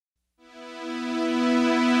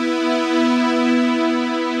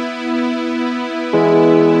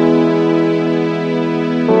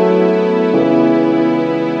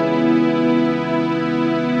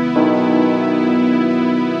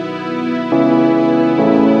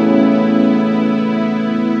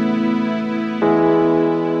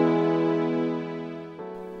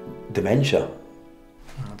dementia?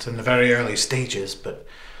 It's in the very early stages, but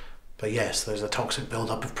yes, there's a toxic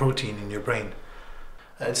buildup of protein in your brain.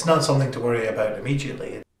 It's not something to worry about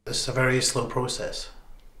immediately. It's a very slow process.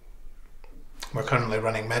 We're currently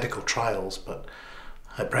running medical trials, but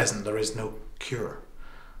at present there is no cure.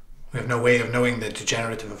 We have no way of knowing the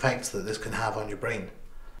degenerative effects that this can have on your brain.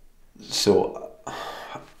 So,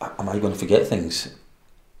 am I going to forget things?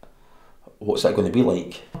 What's that going to be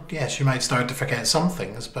like? Yes, you might start to forget some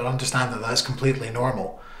things, but understand that that's completely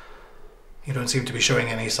normal. You don't seem to be showing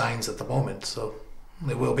any signs at the moment, so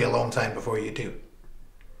it will be a long time before you do.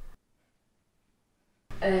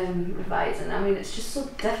 Revising, I mean, it's just so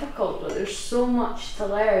difficult, but there's so much to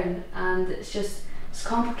learn, and it's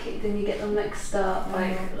complicated and you get them mixed up,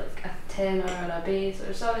 like a tenor or a bass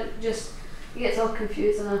or so. It gets all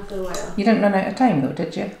confusing after a while. You didn't run out of time though,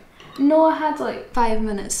 did you? No, I had like 5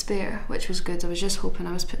 minutes spare, which was good. I was just hoping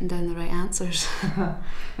I was putting down the right answers.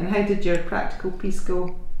 And how did your practical piece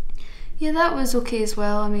go? Yeah, that was okay as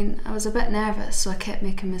well. I mean, I was a bit nervous, so I kept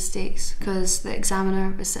making mistakes because the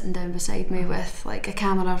examiner was sitting down beside me with like a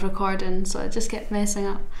camera recording, so I just kept messing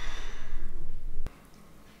up.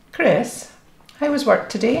 Chris, how was work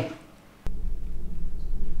today?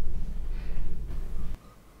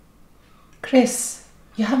 Chris,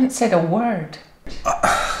 you haven't said a word.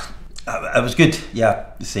 It was good,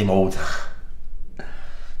 yeah, the same old.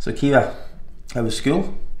 So Kira, how was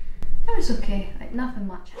school? It was okay, like nothing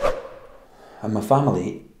much. And my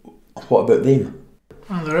family, what about them?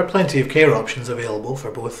 Well, there are plenty of care options available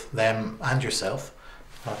for both them and yourself.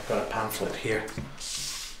 I've got a pamphlet here.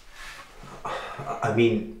 I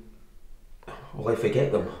mean, will I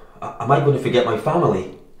forget them? Am I going to forget my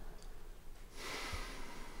family?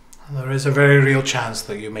 There is a very real chance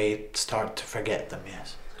that you may start to forget them,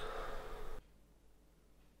 yes.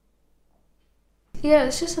 Yeah,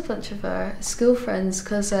 it's just a bunch of our school friends,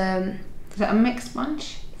 because Is it a mixed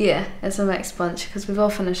bunch? yeah, it's a mixed bunch, because we've all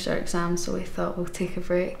finished our exams, so we thought we'll take a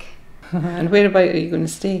break. And whereabout are you going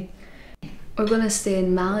to stay? We're going to stay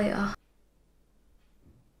in Malia.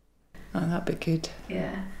 Oh, that'd be good.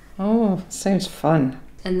 Yeah. Oh, sounds fun.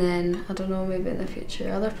 And then, I don't know, maybe in the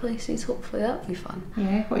future other places, hopefully that'll be fun.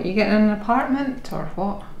 Yeah, what, you getting an apartment or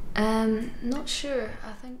what? Not sure,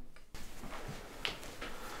 I think.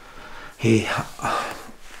 Hey,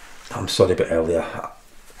 I'm sorry about earlier.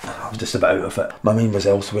 I was just about out of it. My mind was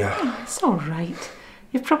elsewhere. Oh, it's all right.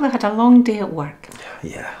 You've probably had a long day at work.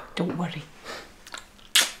 Yeah. Don't worry.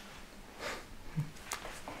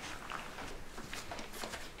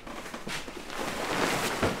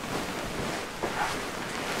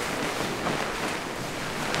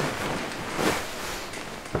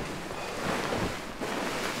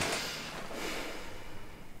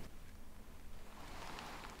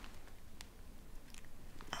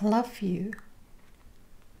 I love you.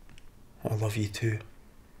 I love you too.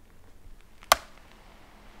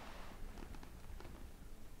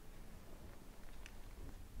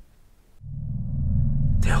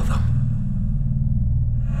 Tell them.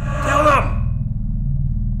 Tell them!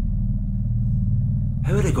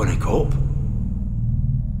 How are they going to cope?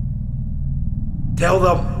 Tell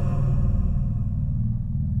them.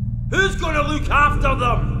 Who's going to look after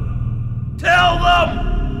them? Tell them!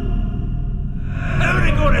 How are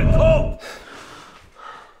they going to cope?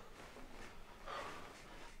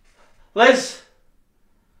 Liz?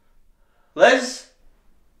 Liz?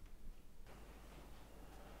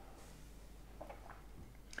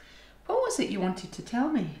 What was it you wanted to tell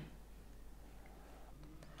me?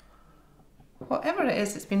 Whatever it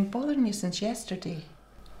is, it's been bothering you since yesterday.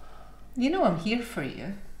 You know I'm here for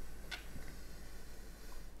you.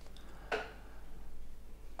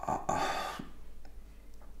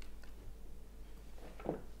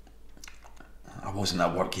 I wasn't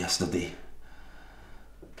at work yesterday.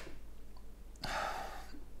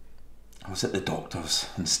 I was at the doctor's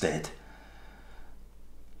instead.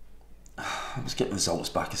 I was getting results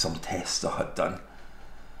back of some tests I had done.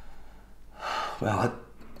 Well, it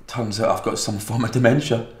turns out I've got some form of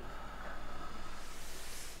dementia.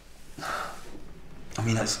 I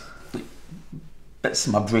mean, it's like bits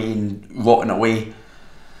of my brain rotting away.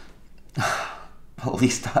 At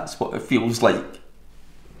least that's what it feels like.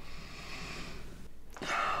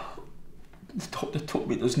 The doctor told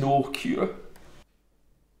me there's no cure.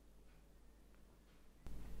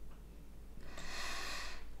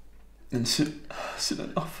 And soon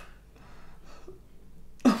enough,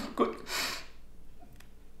 I'm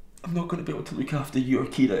not going to be able to look after you or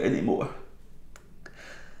Kira anymore.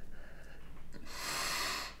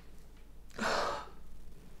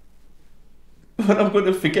 And I'm going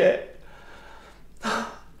to forget. I'm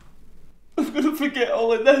going to forget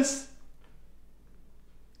all of this.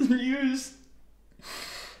 You years.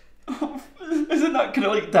 Oh, isn't that kind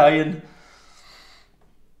of like dying?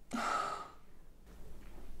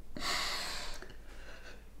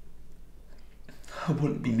 I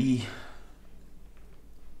wouldn't be me.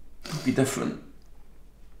 I'd be different.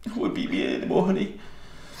 I wouldn't be me anymore, honey.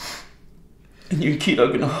 And you and Kira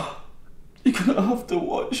you're gonna have to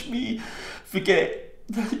watch me forget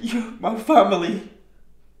that you're my family.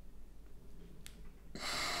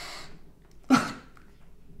 I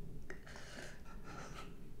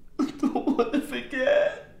don't want to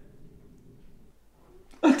forget.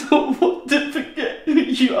 I don't want to forget who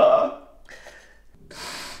you are.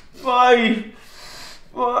 Why?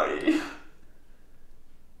 Why?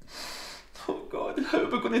 Oh God, how am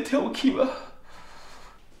I going to tell Kira?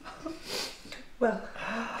 Well,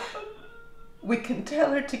 we can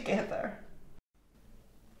tell her together.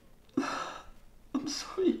 I'm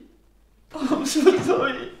sorry. I'm so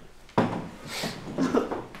sorry.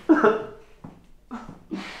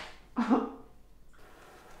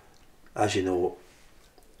 As you know,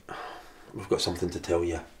 we've got something to tell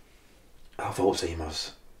you. I have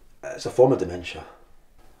Alzheimer's. It's a form of dementia.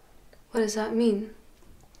 What does that mean?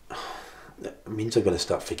 It means I'm going to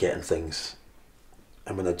start forgetting things.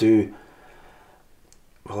 And when I do,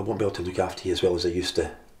 well, I won't be able to look after you as well as I used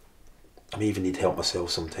to. I may even need help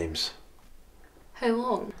myself sometimes. How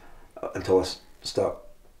long? Until I start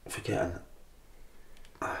forgetting.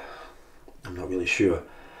 I'm not really sure.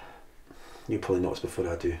 You probably notice before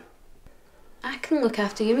I do. I can look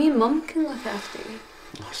after you. Me and Mum can look after you.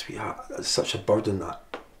 Oh, sweetheart, it's such a burden that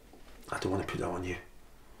I don't want to put that on you.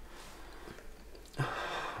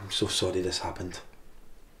 I'm so sorry this happened.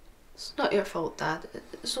 It's not your fault, Dad.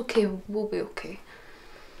 It's okay. We'll be okay.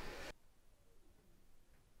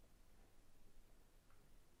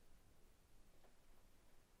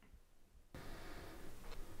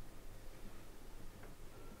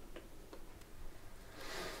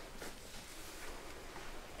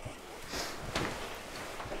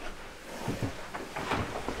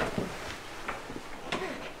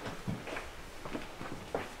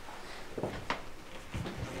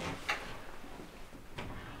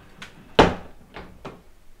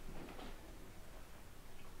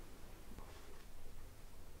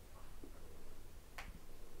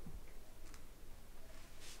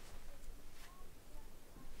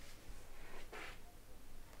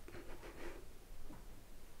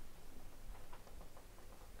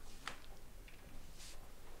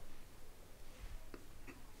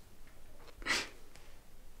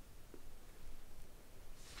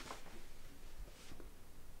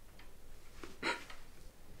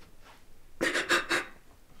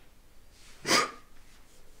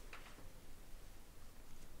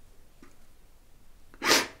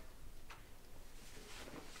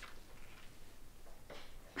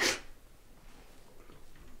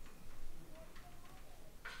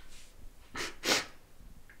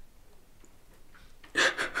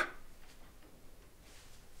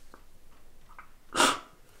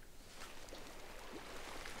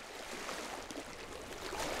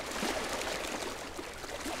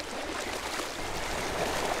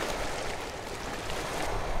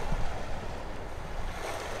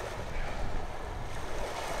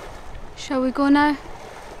 Shall we go now?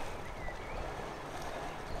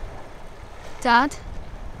 Dad?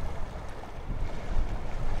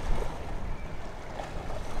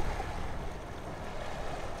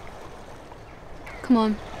 Come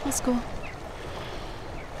on, let's go.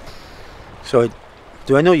 Sorry,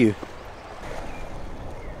 do I know you?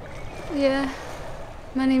 Yeah,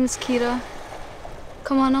 my name's Kira.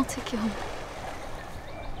 Come on, I'll take you home.